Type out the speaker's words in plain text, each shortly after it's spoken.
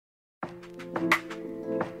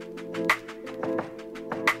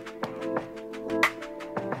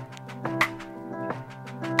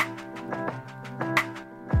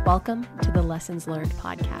Welcome to the Lessons Learned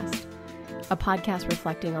podcast, a podcast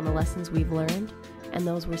reflecting on the lessons we've learned and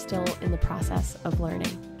those we're still in the process of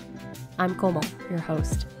learning. I'm Komal, your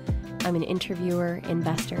host. I'm an interviewer,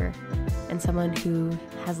 investor, and someone who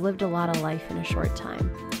has lived a lot of life in a short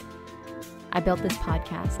time. I built this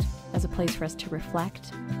podcast as a place for us to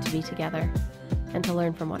reflect, to be together, and to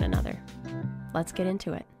learn from one another. Let's get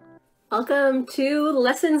into it. Welcome to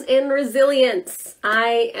Lessons in Resilience.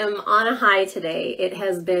 I am on a high today. It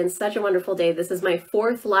has been such a wonderful day. This is my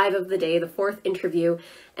fourth live of the day, the fourth interview,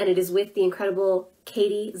 and it is with the incredible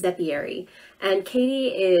Katie Zeppieri. And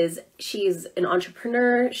Katie she's an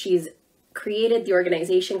entrepreneur. She's created the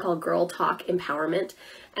organization called GirlTalk Empowerment.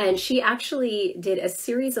 And she actually did a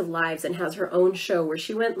series of lives and has her own show where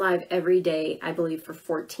she went live every day, I believe, for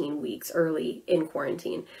 14 weeks early in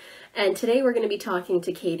quarantine. And today we're going to be talking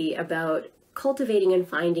to Katie about cultivating and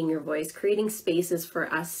finding your voice, creating spaces for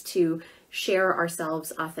us to share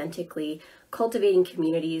ourselves authentically, cultivating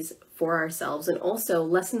communities for ourselves, and also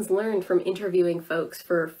lessons learned from interviewing folks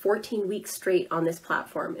for 14 weeks straight on this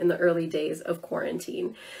platform in the early days of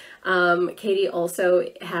quarantine. Katie also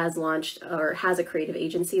has launched or has a creative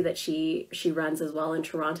agency that she runs as well in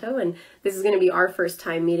Toronto, and this is going to be our first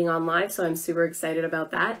time meeting on live, so I'm super excited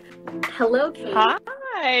about that. Hello, Katie.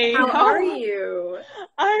 Hi. How are you?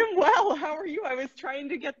 I'm well. How are you? I was trying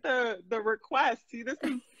to get the request. See, this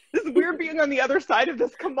is weird being on the other side of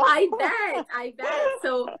this. Come on. I bet.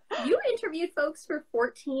 So you interviewed folks for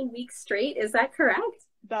 14 weeks straight. Is that correct?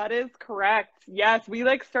 That is correct. Yes, we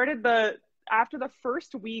started after the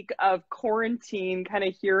first week of quarantine, kind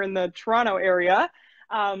of here in the Toronto area.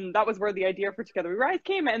 That was where the idea for Together We Rise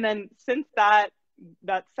came. And then since that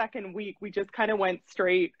second week, we just kind of went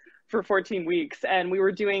straight for 14 weeks, and we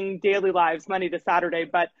were doing daily lives Monday to Saturday.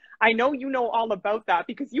 But I know you know all about that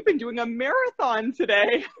because you've been doing a marathon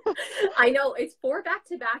today. I know, it's 4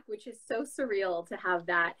 back-to-back, which is so surreal to have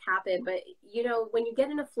that happen. But you know, when you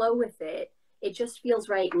get in a flow with it, it just feels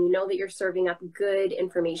right, and you know that you're serving up good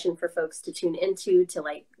information for folks to tune into, to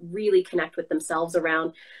really connect with themselves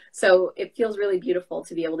around. So it feels really beautiful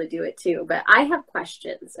to be able to do it too. But I have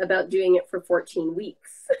questions about doing it for 14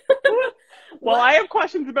 weeks. Well, I have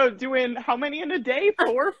questions about doing how many in a day?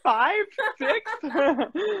 4, 5, 6?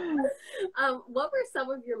 What were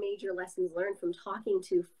some of your major lessons learned from talking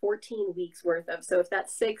to 14 weeks worth of, so if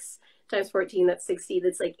that's 6 times 14, that's 60,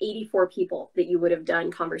 that's 84 people that you would have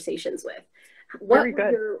done conversations with. What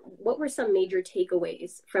were some major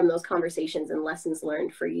takeaways from those conversations and lessons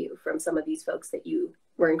learned for you from some of these folks that you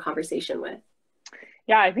were in conversation with?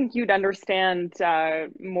 Yeah, I think you'd understand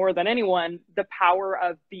more than anyone the power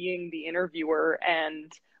of being the interviewer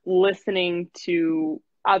and listening to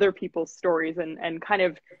other people's stories and kind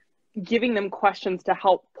of giving them questions to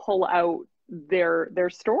help pull out their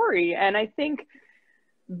story. And I think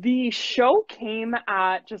the show came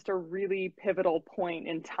at just a really pivotal point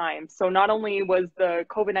in time. So not only was the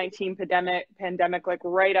COVID-19 pandemic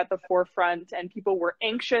right at the forefront and people were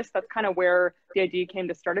anxious, that's kind of where the idea came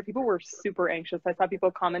to start it. People were super anxious. I saw people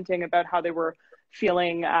commenting about how they were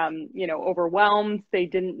feeling, overwhelmed. They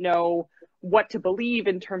didn't know what to believe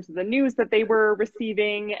in terms of the news that they were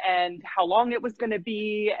receiving and how long it was going to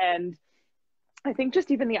be. And I think just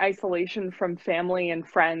even the isolation from family and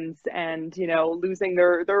friends and, losing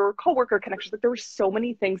their coworker connections, there were so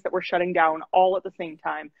many things that were shutting down all at the same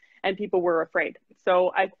time and people were afraid.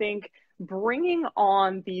 So I think bringing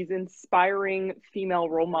on these inspiring female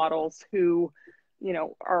role models who,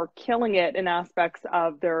 are killing it in aspects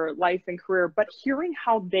of their life and career, but hearing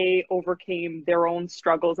how they overcame their own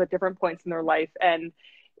struggles at different points in their life. And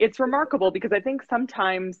it's remarkable because I think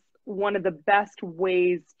sometimes one of the best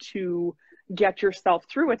ways to get yourself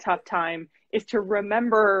through a tough time is to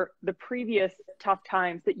remember the previous tough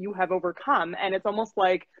times that you have overcome. And it's almost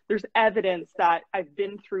like there's evidence that I've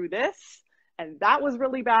been through this and that was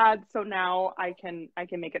really bad. So now I can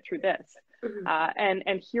make it through this.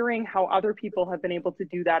 And hearing how other people have been able to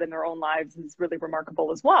do that in their own lives is really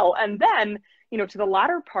remarkable as well. And then, to the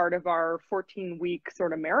latter part of our 14-week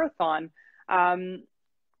sort of marathon,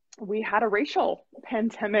 we had a racial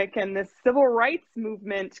pandemic and this civil rights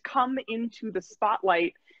movement come into the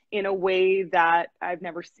spotlight in a way that I've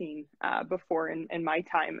never seen before in my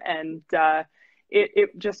time. And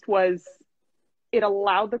it just was, it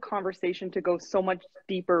allowed the conversation to go so much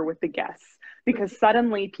deeper with the guests because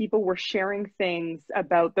suddenly people were sharing things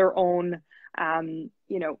about their own,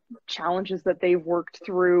 challenges that they've worked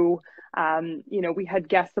through. We had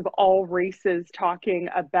guests of all races talking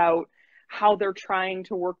about how they're trying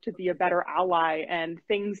to work to be a better ally and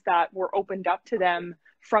things that were opened up to them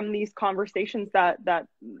from these conversations that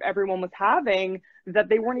everyone was having, that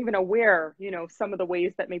they weren't even aware, some of the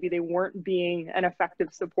ways that maybe they weren't being an effective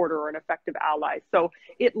supporter or an effective ally. So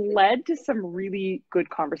it led to some really good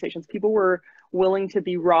conversations. People were willing to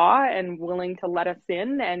be raw and willing to let us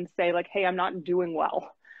in and say like, hey, I'm not doing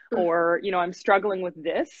well, or, I'm struggling with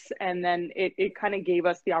this. And then it kind of gave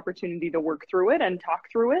us the opportunity to work through it and talk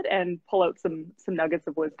through it and pull out some nuggets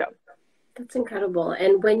of wisdom. That's incredible.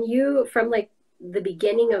 And when you, from like the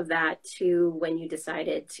beginning of that to when you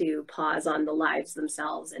decided to pause on the lives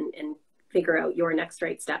themselves and figure out your next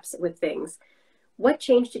right steps with things, what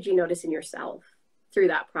change did you notice in yourself through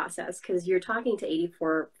that process? Because you're talking to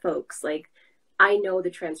 84 folks. Like, I know the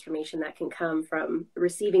transformation that can come from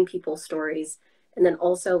receiving people's stories, and then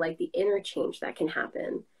also like the inner change that can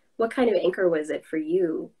happen. What kind of anchor was it for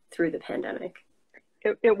you through the pandemic?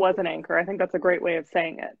 It was an anchor. I think that's a great way of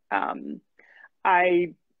saying it.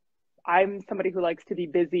 I'm somebody who likes to be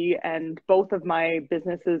busy, and both of my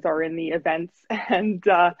businesses are in the events and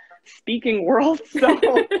speaking world. So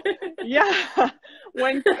yeah,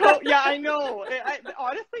 yeah, I know.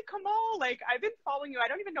 Honestly, Kamal, like, I've been following you. I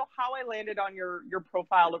don't even know how I landed on your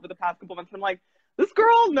profile over the past couple months. I'm like, this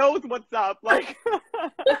girl knows what's up. Like,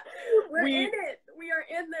 we're in it. We are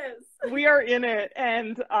in this. We are in it.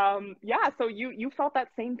 And yeah, so you felt that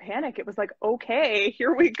same panic. It was like, okay,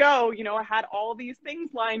 here we go. I had all these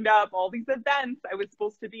things lined up, all these events. I was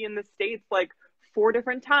supposed to be in the States like 4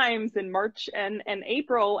 different times in March and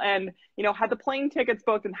April, and had the plane tickets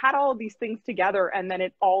booked and had all of these things together, and then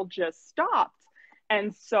it all just stopped.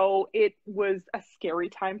 And so it was a scary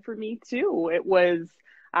time for me too. It was,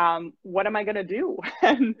 what am I going to do?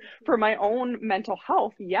 And for my own mental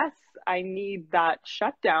health, yes, I need that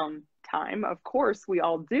shutdown time. Of course, we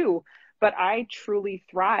all do. But I truly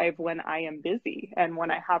thrive when I am busy and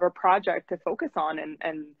when I have a project to focus on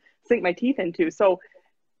and sink my teeth into. So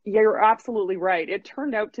yeah, you're absolutely right. It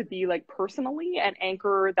turned out to be like personally an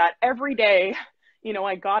anchor that every day,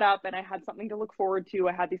 I got up and I had something to look forward to.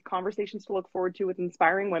 I had these conversations to look forward to with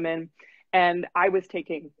inspiring women, and I was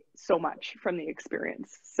taking so much from the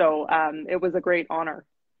experience. So it was a great honor.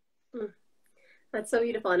 That's so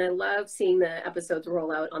beautiful. And I love seeing the episodes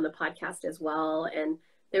roll out on the podcast as well. And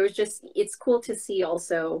there was it's cool to see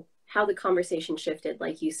also how the conversation shifted,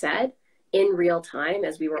 like you said, in real time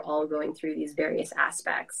as we were all going through these various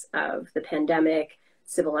aspects of the pandemic,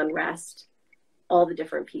 civil unrest, all the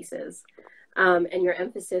different pieces. And your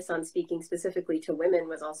emphasis on speaking specifically to women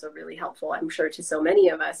was also really helpful, I'm sure, to so many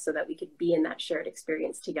of us, so that we could be in that shared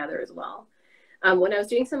experience together as well. When I was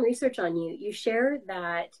doing some research on you, you shared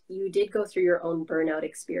that you did go through your own burnout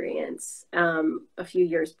experience a few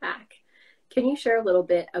years back. Can you share a little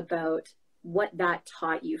bit about what that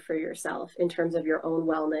taught you for yourself in terms of your own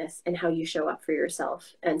wellness and how you show up for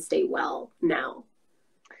yourself and stay well now?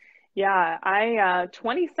 Yeah,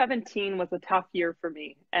 2017 was a tough year for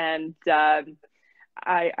me. And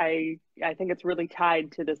I think it's really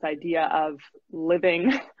tied to this idea of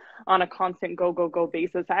living on a constant go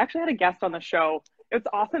basis. I actually had a guest on the show. It's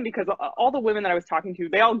awesome because all the women that I was talking to,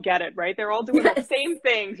 they all get it, right? They're all doing the same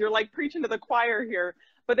things. You're like preaching to the choir here.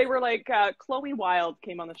 But they were like, Chloe Wild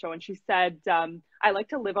came on the show and she said, I like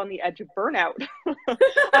to live on the edge of burnout.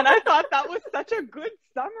 And I thought that was such a good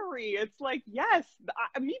summary. It's like, yes,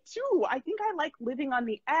 me too. I think I like living on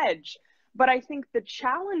the edge. But I think the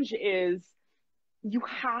challenge is you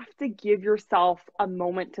have to give yourself a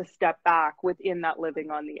moment to step back within that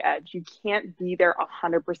living on the edge. You can't be there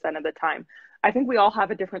 100% of the time. I think we all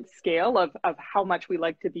have a different scale of how much we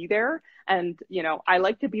like to be there. And, I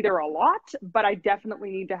like to be there a lot, but I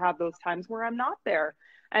definitely need to have those times where I'm not there.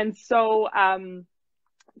 And so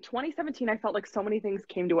 2017, I felt like so many things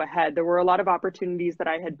came to a head. There were a lot of opportunities that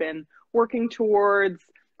I had been working towards,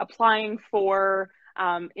 applying for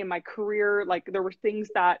in my career. Like, there were things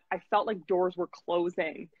that I felt like doors were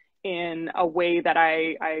closing in a way that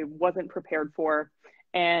I wasn't prepared for.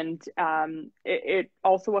 And it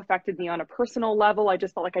also affected me on a personal level. I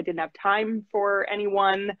just felt like I didn't have time for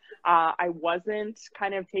anyone. I wasn't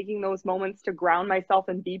kind of taking those moments to ground myself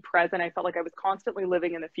and be present. I felt like I was constantly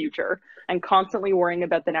living in the future and constantly worrying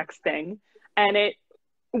about the next thing. And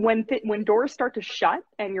when doors start to shut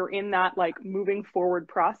and you're in that like moving forward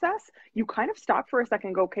process, you kind of stop for a second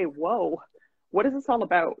and go, okay, whoa, what is this all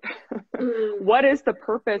about? What is the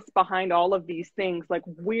purpose behind all of these things? Like,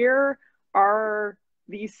 where are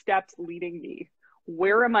these steps leading me?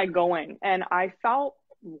 Where am I going? And I felt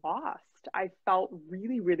lost. I felt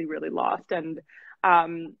really, really, really lost. And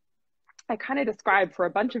I kind of described, for a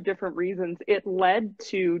bunch of different reasons, it led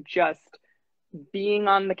to just being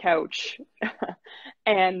on the couch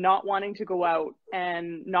and not wanting to go out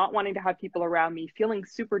and not wanting to have people around me, feeling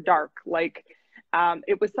super dark. Like,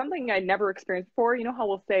 it was something I never experienced before. You know how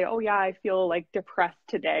we'll say, oh yeah, I feel like depressed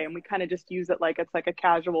today. And we kind of just use it like it's like a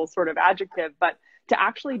casual sort of adjective, but to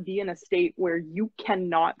actually be in a state where you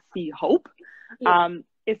cannot see hope,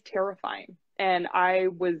 is terrifying. And I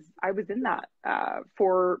was in that,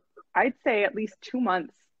 for, I'd say at least 2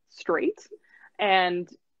 months straight. And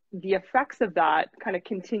the effects of that kind of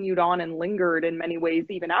continued on and lingered in many ways,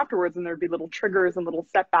 even afterwards. And there'd be little triggers and little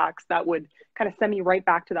setbacks that would kind of send me right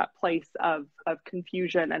back to that place of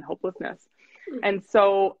confusion and hopelessness. And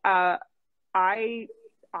so, I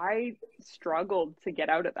struggled to get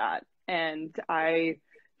out of that. And I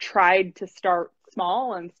tried to start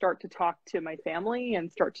small and start to talk to my family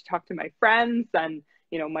and start to talk to my friends and,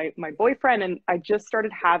 you know, my boyfriend. And I just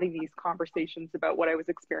started having these conversations about what I was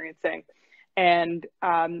experiencing, and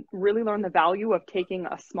really learn the value of taking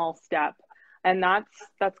a small step. And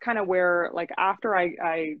that's kind of where, like, after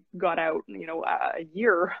I got out, you know, a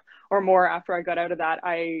year or more after I got out of that,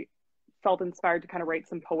 I felt inspired to kind of write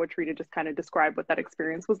some poetry to just kind of describe what that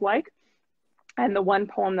experience was like. And the one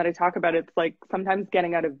poem that I talk about, it's like, sometimes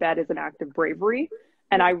getting out of bed is an act of bravery.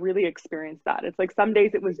 And I really experienced that. It's like some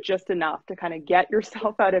days it was just enough to kind of get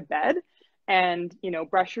yourself out of bed and, you know,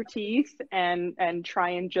 brush your teeth and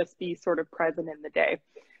try and just be sort of present in the day.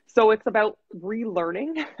 So it's about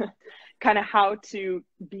relearning kind of how to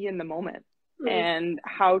be in the moment and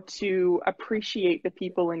how to appreciate the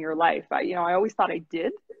people in your life. I always thought I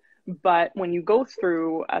did, but when you go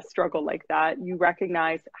through a struggle like that, you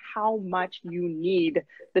recognize how much you need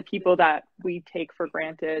the people that we take for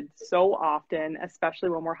granted so often, especially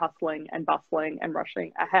when we're hustling and bustling and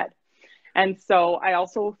rushing ahead. And so I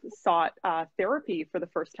also sought therapy for the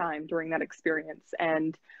first time during that experience.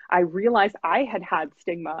 And I realized I had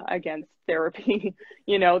stigma against therapy,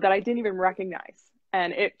 you know, that I didn't even recognize.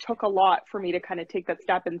 And it took a lot for me to kind of take that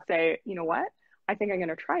step and say, you know what, I think I'm going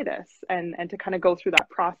to try this, and to kind of go through that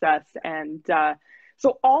process. And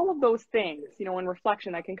so all of those things, you know, in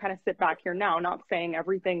reflection, I can kind of sit back here now, not saying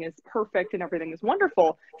everything is perfect and everything is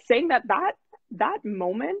wonderful, saying that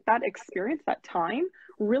moment, that experience, that time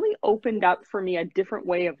really opened up for me a different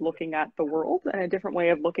way of looking at the world and a different way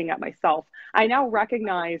of looking at myself. I now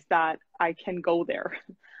recognize that I can go there.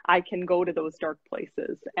 I can go to those dark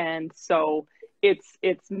places. And so it's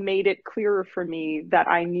made it clearer for me that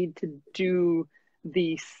I need to do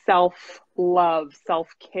the self-love,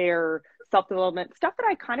 self-care, self-development stuff that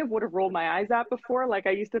I kind of would have rolled my eyes at before. Like,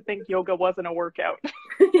 I used to think yoga wasn't a workout.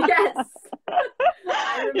 Yes.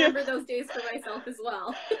 I remember those days for myself as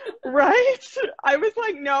well. Right? I was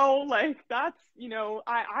like, no, like, that's, you know,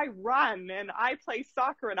 I run and I play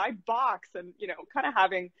soccer and I box, and, you know, kind of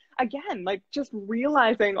having, again, like, just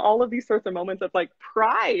realizing all of these sorts of moments of like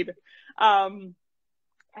pride.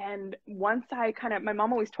 And once I kind of, my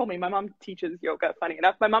mom always told me, my mom teaches yoga, funny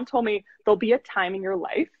enough, my mom told me there'll be a time in your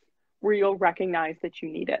life where you'll recognize that you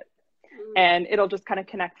need it. And it'll just kind of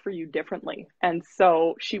connect for you differently. And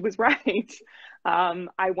so she was right.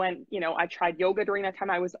 I went, you know, I tried yoga during that time.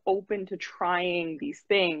 I was open to trying these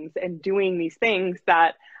things and doing these things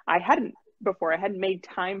that I hadn't before. I hadn't made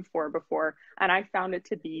time for before. And I found it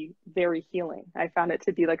to be very healing. I found it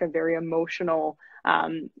to be like a very emotional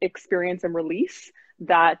experience and release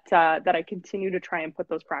that I continue to try and put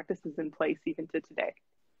those practices in place even to today.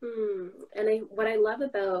 And what I love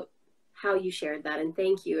about how you shared that, and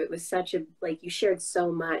thank you, it was such a, like, you shared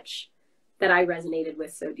so much that I resonated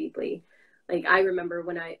with so deeply. Like, I remember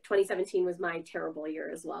when 2017 was my terrible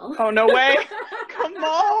year as well. Oh, no way. Come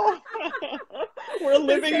on. We're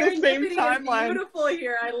living the same timeline. Beautiful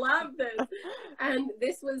here. I love this. And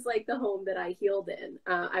this was like the home that I healed in.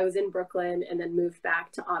 I was in Brooklyn and then moved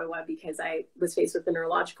back to Ottawa because I was faced with a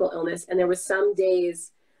neurological illness. And there was some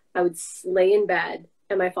days I would lay in bed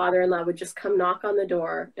and my father-in-law would just come knock on the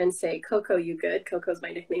door and say, Coco, you good? Coco's my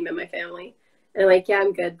nickname in my family. And I'm like, yeah,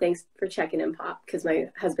 I'm good. Thanks for checking in, Pop, because my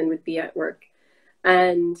husband would be at work.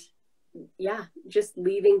 And yeah, just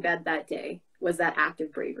leaving bed that day was that act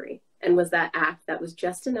of bravery, and was that act that was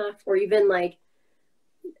just enough. Or even like,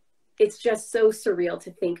 it's just so surreal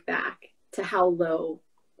to think back to how low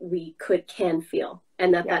we can feel.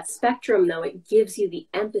 And that spectrum, though, it gives you the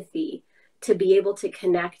empathy to be able to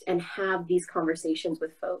connect and have these conversations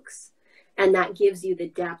with folks. And that gives you the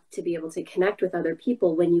depth to be able to connect with other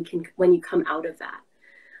people when you come out of that.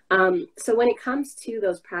 So when it comes to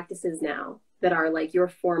those practices now that are like your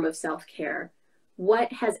form of self-care,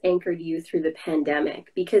 what has anchored you through the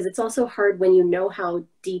pandemic? Because it's also hard when you know how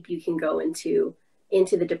deep you can go into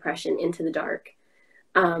the depression, into the dark.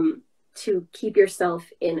 to keep yourself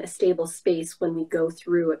in a stable space when we go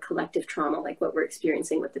through a collective trauma like what we're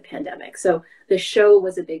experiencing with the pandemic. So the show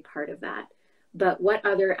was a big part of that. But what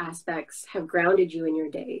other aspects have grounded you in your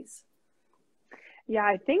days? Yeah,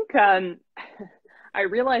 I think I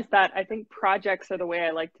realized that I think projects are the way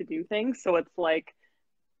I like to do things. So it's like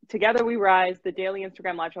Together We Rise, the daily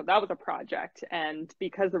Instagram live show, that was a project. And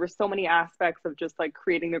because there were so many aspects of just like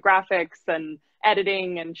creating the graphics and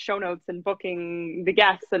editing and show notes and booking the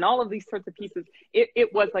guests and all of these sorts of pieces,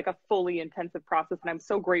 it was like a fully intensive process. And I'm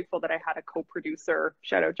so grateful that I had a co-producer,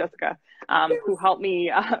 shout out Jessica, who helped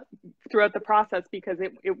me throughout the process, because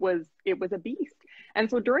it was a beast. And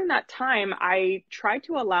so during that time, I tried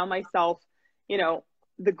to allow myself,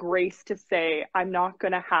 the grace to say, I'm not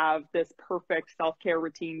going to have this perfect self-care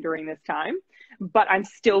routine during this time, but I'm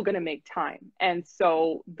still going to make time. And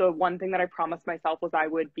so the one thing that I promised myself was I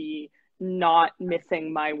would be not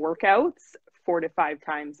missing my workouts 4 to 5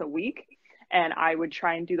 times a week. And I would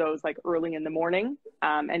try and do those like early in the morning,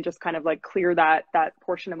 and just kind of like clear that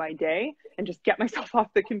portion of my day and just get myself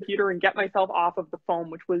off the computer and get myself off of the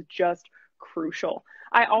phone, which was just crucial.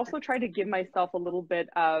 I also tried to give myself a little bit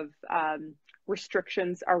of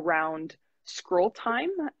restrictions around scroll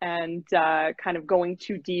time and kind of going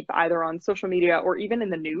too deep either on social media or even in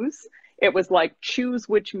the news. It was like, choose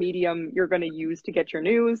which medium you're going to use to get your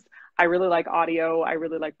news. I really like audio. I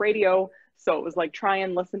really like radio. So it was like, try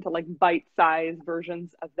and listen to like bite-sized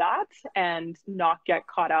versions of that and not get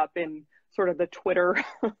caught up in sort of the Twitter,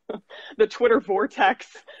 the Twitter vortex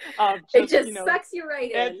of just, it just sucks you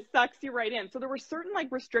right in. It sucks you right in. So there were certain like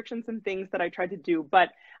restrictions and things that I tried to do, but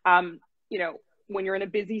when you're in a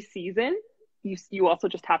busy season, you also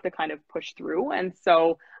just have to kind of push through. And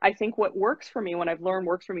so I think what works for me, when I've learned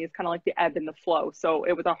works for me, is kind of like the ebb and the flow. So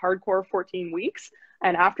it was a hardcore 14 weeks.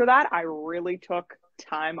 And after that, I really took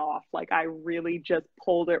time off. Like I really just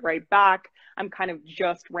pulled it right back. I'm kind of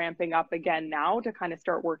just ramping up again now to kind of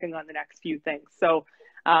start working on the next few things. So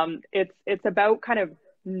it's about kind of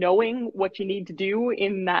knowing what you need to do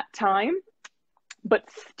in that time, but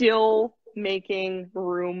still making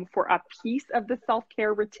room for a piece of the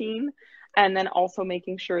self-care routine. And then also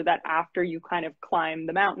making sure that after you kind of climb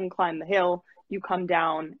the mountain, climb the hill, you come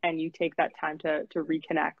down and you take that time to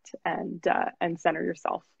reconnect and center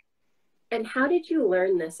yourself. And how did you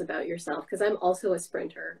learn this about yourself? Because I'm also a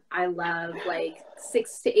sprinter. I love like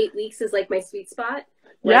 6 to 8 weeks is like my sweet spot.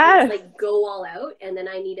 Yes. Like go all out, and then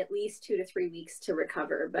I need at least 2 to 3 weeks to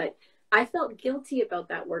recover. But I felt guilty about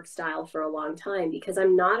that work style for a long time because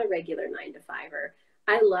I'm not a regular 9-to-5er.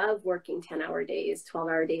 I love working 10-hour days,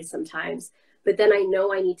 12-hour days sometimes, but then I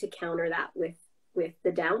know I need to counter that with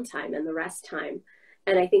the downtime and the rest time.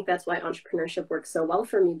 And I think that's why entrepreneurship works so well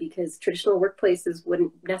for me, because traditional workplaces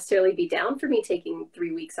wouldn't necessarily be down for me taking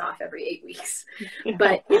 3 weeks off every 8 weeks,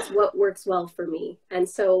 but it's what works well for me. And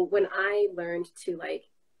so when I learned to like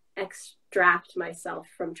extract myself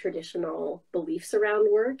from traditional beliefs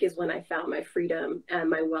around work is when I found my freedom, and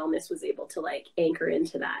my wellness was able to like anchor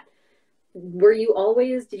into that. Would you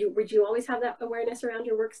always have that awareness around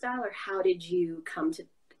your work style, or how did you come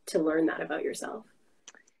to learn that about yourself?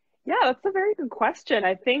 Yeah, that's a very good question.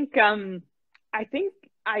 I think I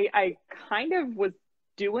kind of was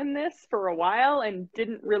doing this for a while and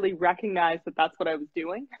didn't really recognize that that's what I was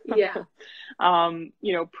doing. Yeah.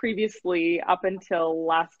 Previously, up until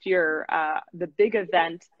last year, the big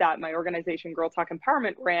event that my organization, GirlTalk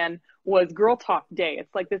Empowerment, ran was Girl Talk Day.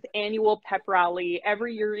 It's like this annual pep rally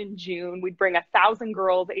every year in June. We'd bring 1,000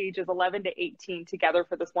 girls ages 11 to 18 together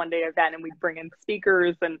for this one-day event, and we'd bring in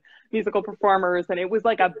speakers and musical performers, and it was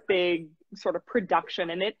like a big sort of production,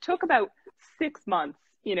 and it took about 6 months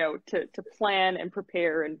to plan and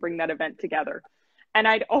prepare and bring that event together. And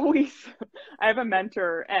I have a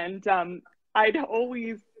mentor, and I'd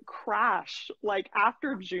always crash like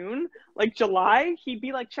after June, like July, he'd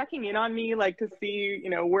be like checking in on me, like to see,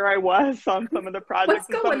 where I was on some of the projects.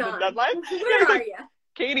 What's going and some of the on? deadlines. Where are you?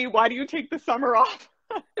 Katie, why do you take the summer off?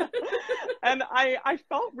 And I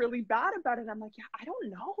felt really bad about it. I'm like, yeah, I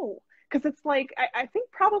don't know. Because it's like, I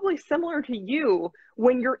think probably similar to you,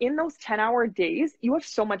 when you're in those 10-hour days, you have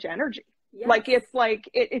so much energy. Yes. Like, it's like,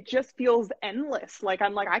 it just feels endless. Like,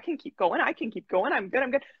 I'm like, I can keep going. I'm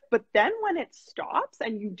good. But then when it stops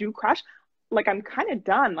and you do crash, like, I'm kind of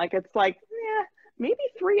done. Like, it's like, maybe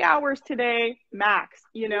 3 hours today, max,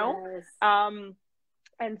 Yes.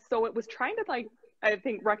 And so it was trying to like, I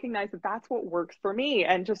think, recognize that that's what works for me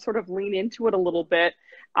and just sort of lean into it a little bit.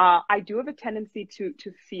 I do have a tendency to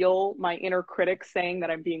feel my inner critic saying that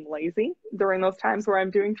I'm being lazy during those times where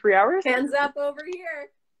I'm doing 3 hours. Hands up over here.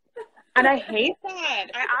 And I hate that.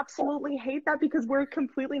 I absolutely hate that, because we're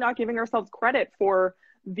completely not giving ourselves credit for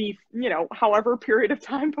the, however period of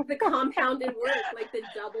time before. The compounded work, like the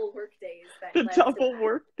double work days. The double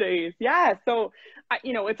work days. Yeah. So,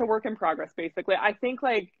 it's a work in progress, basically. I think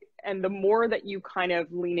and the more that you kind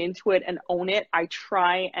of lean into it and own it, I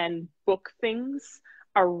try and book things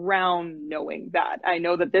around knowing that. I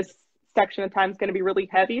know that this section of time is going to be really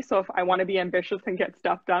heavy. So if I want to be ambitious and get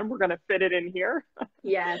stuff done, we're going to fit it in here.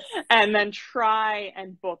 Yes. And then try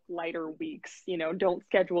and book lighter weeks. Don't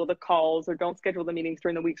schedule the calls or don't schedule the meetings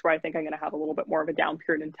during the weeks where I think I'm going to have a little bit more of a down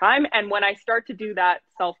period in time. And when I start to do that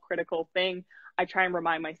self-critical thing, I try and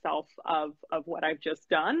remind myself of what I've just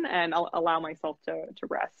done, and I'll allow myself to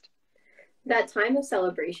rest. That time of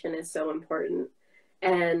celebration is so important.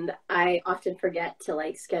 And I often forget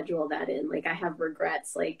to schedule that in. I have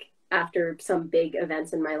regrets, after some big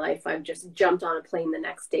events in my life, I've just jumped on a plane the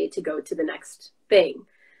next day to go to the next thing.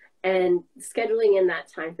 And scheduling in that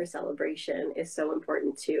time for celebration is so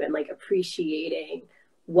important too. And appreciating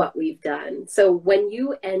what we've done. So when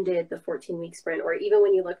you ended the 14-week sprint, or even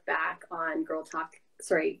when you look back on Girl Talk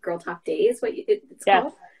days, it's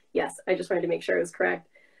called? Yes. I just wanted to make sure it was correct.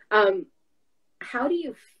 How do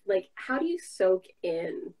you soak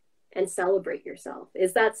in and celebrate yourself?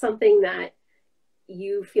 Is that something that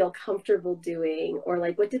you feel comfortable doing? Or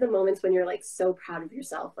what do the moments when you're so proud of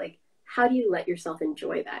yourself, how do you let yourself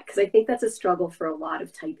enjoy that? Because I think that's a struggle for a lot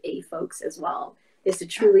of type A folks as well, is to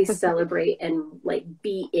truly celebrate and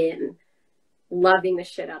be in loving the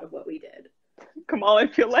shit out of what we did. Kamal, I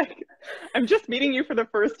feel like I'm just meeting you for the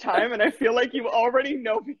first time, and I feel like you already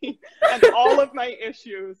know me and all of my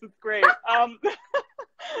issues. It's great. So it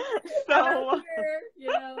takes one to know one.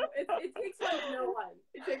 It takes one to know one.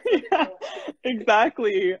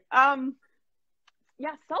 Exactly.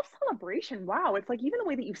 Self-celebration. Wow. It's even the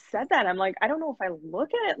way that you said that, I'm I don't know if I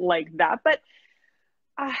look at it like that, but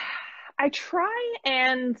I try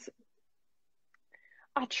and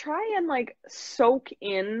soak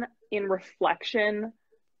in reflection.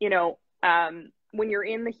 When you're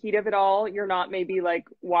in the heat of it all, you're not maybe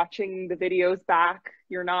watching the videos back.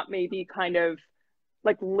 You're not maybe kind of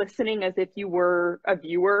listening as if you were a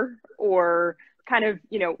viewer, or kind of,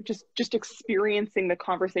 just experiencing the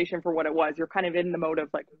conversation for what it was. You're kind of in the mode of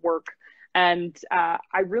work. And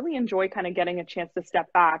I really enjoy kind of getting a chance to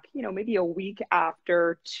step back, maybe a week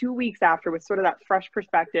after, 2 weeks after, with sort of that fresh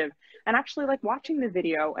perspective, and actually watching the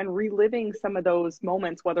video and reliving some of those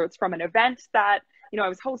moments, whether it's from an event that, I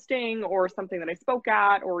was hosting, or something that I spoke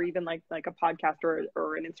at, or even like a podcast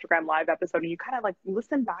or an Instagram live episode. And you kind of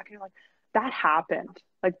listen back and you're that happened.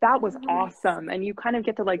 That was awesome. And you kind of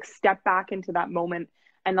get to step back into that moment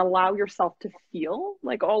and allow yourself to feel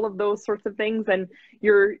all of those sorts of things. And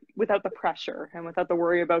you're without the pressure and without the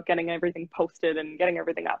worry about getting everything posted and getting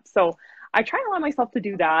everything up. So I try to allow myself to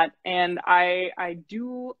do that. And I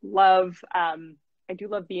do love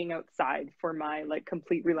being outside for my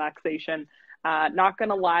complete relaxation. Not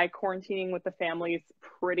gonna lie, quarantining with the family is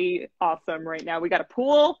pretty awesome right now. We got a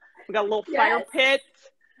pool, we got a little fire pit,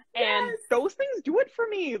 and those things do it for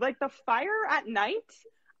me. The fire at night,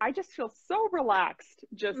 I just feel so relaxed,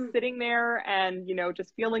 just sitting there and,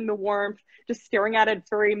 just feeling the warmth, just staring at it. It's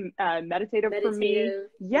very meditative for me.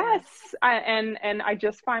 Yes. And I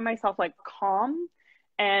just find myself calm.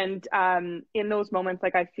 And in those moments,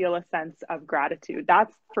 I feel a sense of gratitude.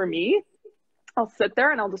 That's for me. I'll sit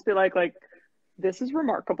there and I'll just be like, this is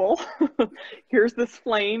remarkable. Here's this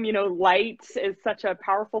flame. Light is such a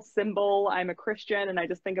powerful symbol. I'm a Christian, and I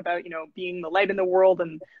just think about, being the light in the world.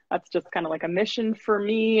 And that's just kind of a mission for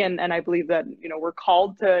me. And I believe that, we're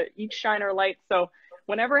called to each shine our light. So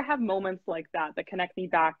whenever I have moments like that connect me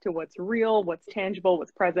back to what's real, what's tangible,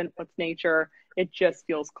 what's present, what's nature, it just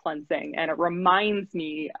feels cleansing. And it reminds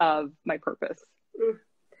me of my purpose.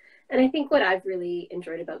 And I think what I've really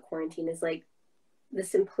enjoyed about quarantine is the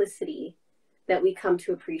simplicity that we come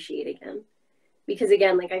to appreciate again. Because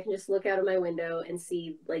again, I can just look out of my window and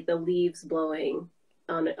see the leaves blowing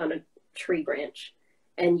on a tree branch.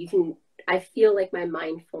 And I feel my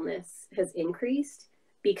mindfulness has increased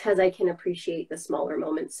because I can appreciate the smaller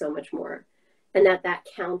moments so much more. And that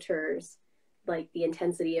counters the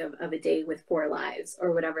intensity of a day with 4 lives,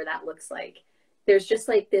 or whatever that looks like. There's just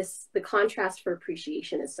the contrast for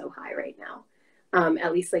appreciation is so high right now.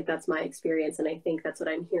 At least that's my experience. And I think that's what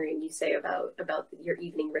I'm hearing you say about your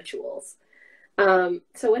evening rituals.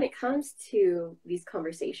 So when it comes to these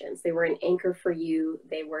conversations, they were an anchor for you.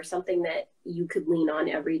 They were something that you could lean on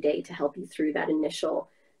every day to help you through that initial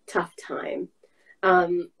tough time.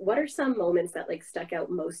 What are some moments that stuck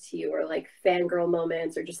out most to you, or fangirl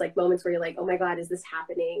moments, or just moments where you're oh my God, is this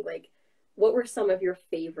happening? What were some of your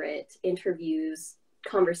favorite interviews,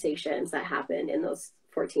 conversations that happened in those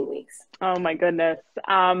 14 weeks? Oh my goodness.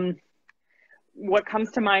 What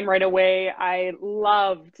comes to mind right away, I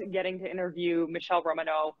loved getting to interview Michelle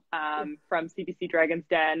Romanow from CBC Dragon's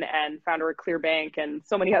Den and founder of ClearBank and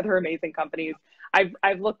so many other amazing companies.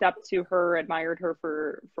 I've looked up to her, admired her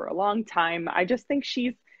for a long time. I just think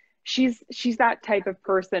she's that type of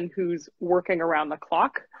person who's working around the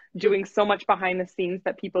clock, doing so much behind the scenes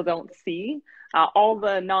that people don't see, all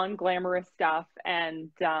the non-glamorous stuff.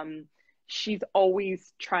 And she's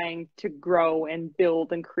always trying to grow and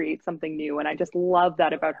build and create something new. And I just love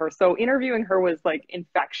that about her. So interviewing her was like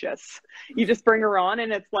infectious. You just bring her on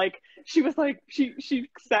and it's like, she was like, she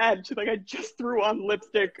said, she's like, I just threw on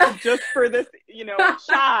lipstick just for this,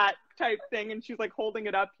 shot type thing. And she's like holding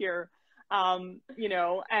it up here. And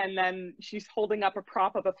then she's holding up a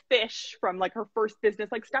prop of a fish from like her first business,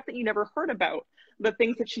 like stuff that you never heard about, the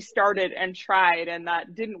things that she started and tried and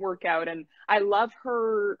that didn't work out. And I love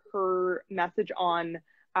her message on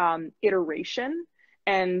iteration.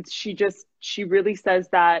 And she really says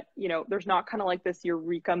that, there's not kind of like this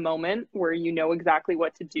eureka moment where you know exactly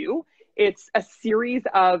what to do. It's a series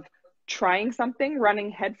of trying something,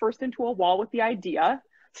 running headfirst into a wall with the idea,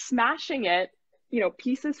 smashing it,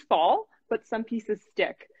 pieces fall, but some pieces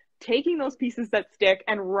stick. Taking those pieces that stick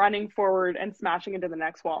and running forward and smashing into the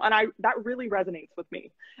next wall. And that really resonates with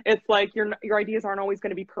me. It's like your ideas aren't always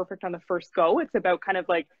going to be perfect on the first go. It's about kind of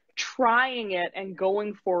like trying it and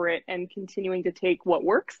going for it and continuing to take what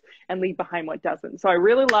works and leave behind what doesn't. So I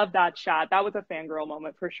really love that chat. That was a fangirl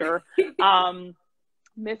moment for sure.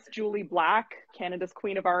 Miss Julie Black, Canada's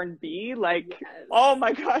Queen of R&B, like, yes. Oh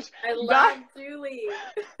my gosh. I love Julie.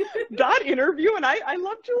 That interview, and I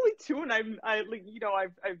love Julie too, and I've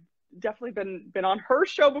definitely been on her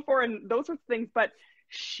show before and those sorts of things, but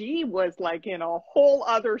she was like in a whole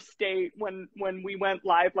other state when we went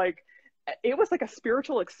live. Like, it was like a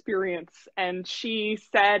spiritual experience, and she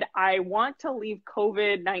said, I want to leave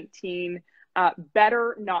COVID-19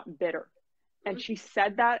 better, not bitter. And she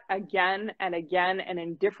said that again and again and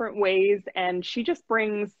in different ways. And she just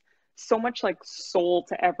brings so much like soul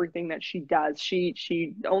to everything that she does.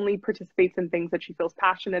 She only participates in things that she feels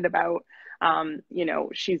passionate about.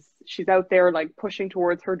 She's out there like pushing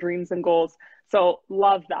towards her dreams and goals. So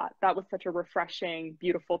love that. That was such a refreshing,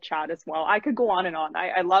 beautiful chat as well. I could go on and on.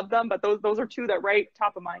 I love them, but those are two that right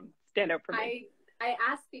top of mind stand out for me. I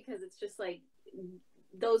ask because it's just like,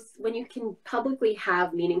 when you can publicly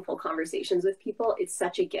have meaningful conversations with people, it's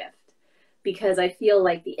such a gift, because I feel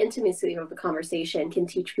like the intimacy of the conversation can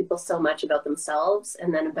teach people so much about themselves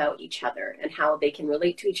and then about each other and how they can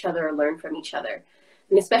relate to each other or learn from each other.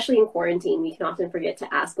 And especially in quarantine, we can often forget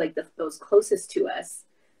to ask like those closest to us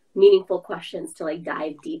meaningful questions to like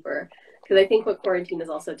dive deeper. Because I think what quarantine has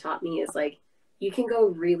also taught me is like, you can go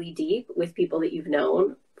really deep with people that you've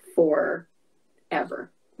known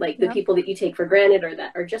forever. Like the people that you take for granted or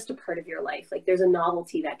that are just a part of your life. Like there's a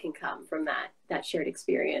novelty that can come from that shared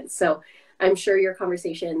experience. So I'm sure your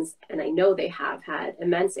conversations, and I know they have had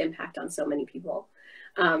immense impact on so many people.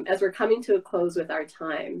 As we're coming to a close with our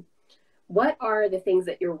time, what are the things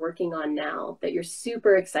that you're working on now that you're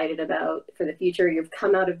super excited about for the future? You've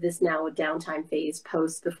come out of this now downtime phase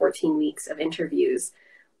post the 14 weeks of interviews.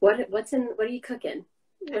 What are you cooking?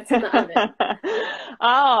 What's in the oven?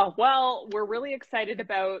 Oh, well, we're really excited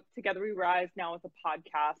about Together We Rise now as a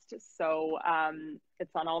podcast. So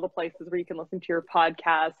it's on all the places where you can listen to your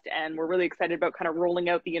podcast. And we're really excited about kind of rolling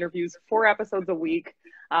out the interviews, 4 episodes a week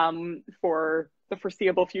for the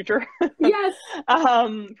foreseeable future. Yes.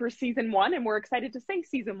 For season 1. And we're excited to say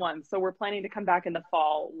season 1. So we're planning to come back in the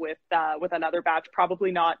fall with another batch,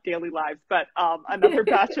 probably not daily lives, but another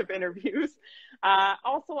batch of interviews.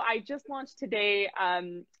 Also, I just launched today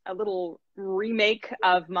a little remake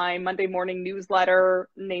of my Monday morning newsletter,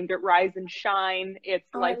 named it Rise and Shine. It's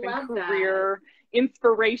life and career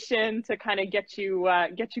inspiration to kind of get you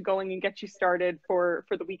going and get you started for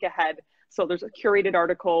the week ahead. So there's curated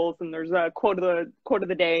articles and there's a quote of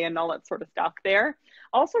the day and all that sort of stuff there.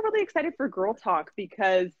 Also really excited for Girl Talk,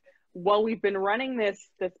 because while we've been running this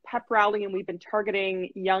pep rally and we've been targeting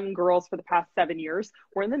young girls for the past 7 years,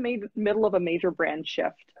 we're in the middle of a major brand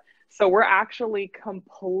shift. So we're actually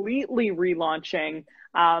completely relaunching.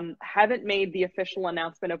 Haven't made the official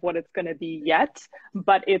announcement of what it's going to be yet,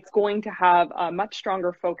 but it's going to have a much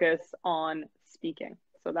stronger focus on speaking.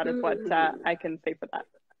 So that is what I can say for that.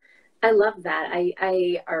 I love that.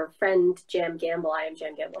 Our friend Jam Gamble, I am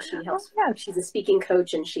Jam Gamble. She helps. Oh, yeah. She's a speaking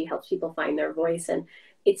coach and she helps people find their voice. And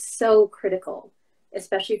it's so critical,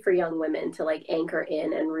 especially for young women, to like anchor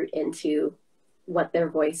in and root into what their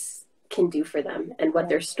voice can do for them and what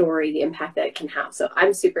their story, the impact that it can have. So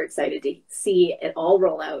I'm super excited to see it all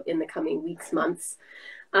roll out in the coming weeks, months.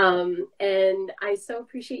 And I so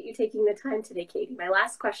appreciate you taking the time today, Katie. My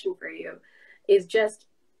last question for you is just,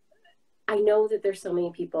 I know that there's so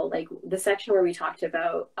many people, like the section where we talked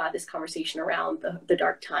about this conversation around the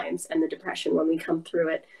dark times and the depression when we come through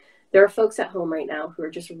it. There are folks at home right now who are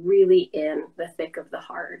just really in the thick of the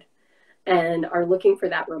hard and are looking for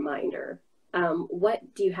that reminder.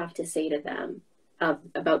 What do you have to say to them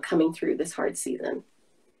about coming through this hard season?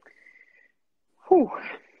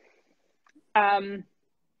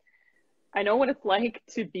 I know what it's like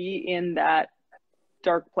to be in that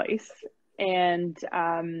dark place. And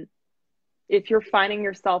if you're finding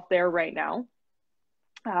yourself there right now,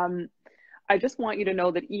 I just want you to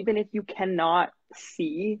know that even if you cannot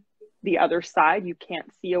see the other side, you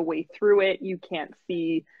can't see a way through it, you can't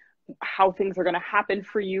see how things are going to happen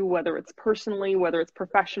for you, whether it's personally, whether it's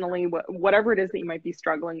professionally, whatever it is that you might be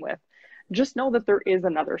struggling with, just know that there is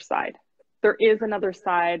another side. There is another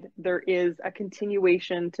side. There is a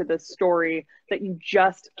continuation to the story that you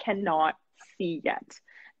just cannot see yet.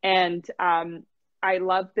 And I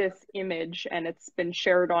love this image, and it's been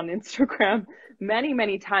shared on Instagram many,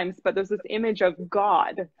 many times, but there's this image of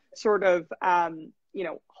God sort of,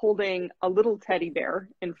 holding a little teddy bear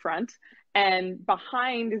in front, and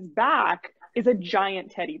behind his back is a giant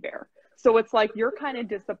teddy bear. So it's like you're kind of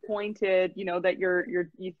disappointed, that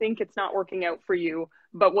you think it's not working out for you,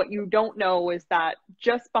 but what you don't know is that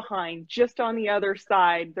just behind, just on the other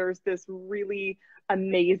side, there's this really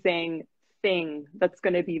amazing thing that's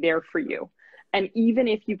going to be there for you. And even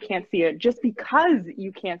if you can't see it, just because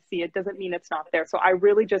you can't see it doesn't mean it's not there. So I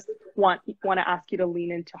really just want to ask you to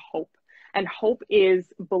lean into hope. And hope is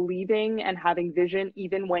believing and having vision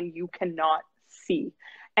even when you cannot see.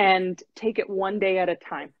 And take it one day at a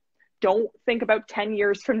time. Don't think about 10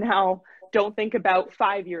 years from now. Don't think about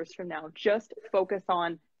 5 years from now. Just focus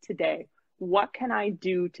on today. What can I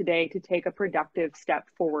do today to take a productive step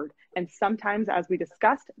forward? And sometimes, as we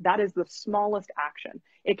discussed, that is the smallest action.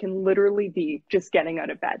 It can literally be just getting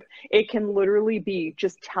out of bed. It can literally be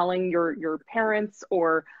just telling your parents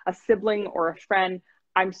or a sibling or a friend,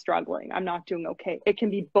 I'm struggling, I'm not doing okay. It can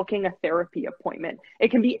be booking a therapy appointment.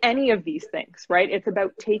 It can be any of these things, right? It's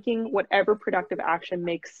about taking whatever productive action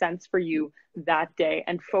makes sense for you that day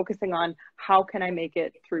and focusing on how can I make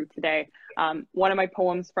it through today. One of my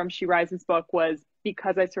poems from She Rises book was,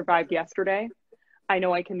 because I survived yesterday, I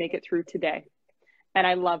know I can make it through today. And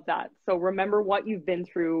I love that. So remember what you've been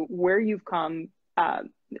through, where you've come,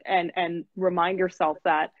 and remind yourself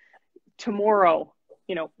that tomorrow,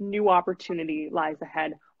 new opportunity lies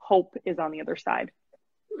ahead. Hope is on the other side.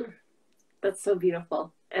 That's so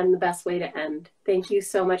beautiful and the best way to end. Thank you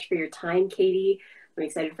so much for your time, Katie. I'm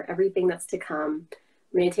excited for everything that's to come.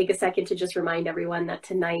 I'm going to take a second to just remind everyone that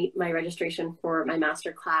tonight, my registration for my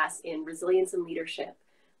masterclass in resilience and leadership,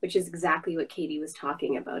 which is exactly what Katie was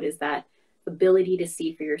talking about, is that ability to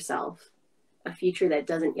see for yourself a future that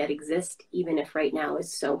doesn't yet exist, even if right now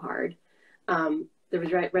is so hard.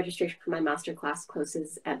 The registration for my masterclass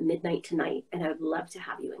closes at midnight tonight, and I would love to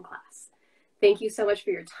have you in class. Thank you so much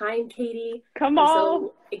for your time, Katie. Come on. I'm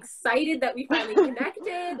so excited that we finally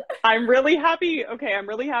connected. I'm really happy. Okay, I'm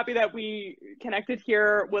really happy that we connected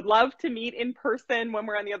here. Would love to meet in person when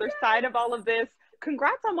we're on the other side of all of this.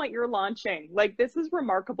 Congrats on what you're launching. Like, this is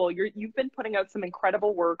remarkable. You've been putting out some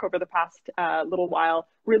incredible work over the past little while.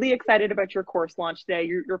 Really excited about your course launch today.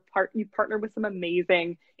 You've partnered with some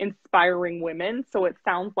amazing, inspiring women. So it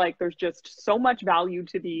sounds like there's just so much value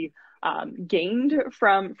to be gained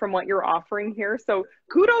from what you're offering here. So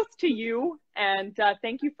kudos to you. And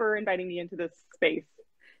thank you for inviting me into this space.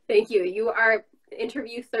 Thank you. You are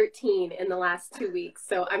interview 13 in the last 2 weeks.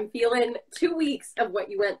 So I'm feeling 2 weeks of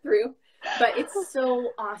what you went through. But it's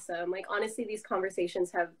so awesome. Like, honestly, these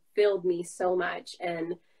conversations have filled me so much.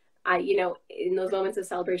 And I, in those moments of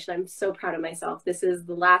celebration, I'm so proud of myself. This is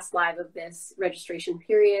the last live of this registration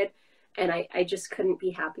period. And I just couldn't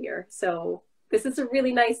be happier. So this is a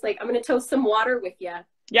really nice, I'm going to toast some water with you.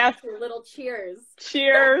 Yes. A little cheers.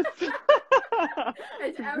 Cheers.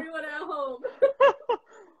 And to everyone at home.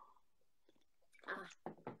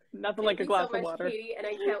 Nothing like a glass of water. Thank you so much, Katie, and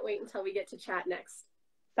I can't wait until we get to chat next.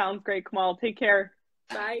 Sounds great, Komal. Take care.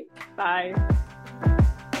 Bye. Bye.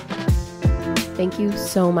 Thank you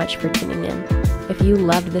so much for tuning in. If you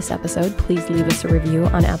loved this episode, please leave us a review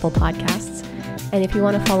on Apple Podcasts. And if you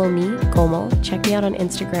want to follow me, Komal, check me out on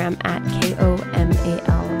Instagram at KOMALMINHAS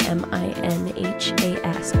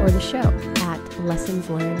or the show at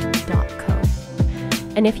lessonslearned.co.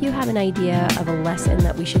 And if you have an idea of a lesson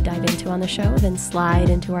that we should dive into on the show, then slide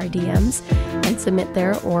into our DMs and submit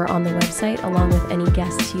there or on the website, along with any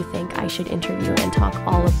guests you think I should interview and talk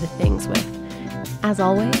all of the things with. As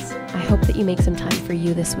always, I hope that you make some time for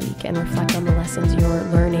you this week and reflect on the lessons you're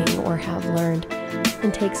learning or have learned,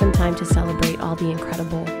 and take some time to celebrate all the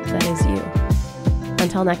incredible that is you.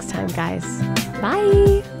 Until next time, guys.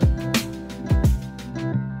 Bye!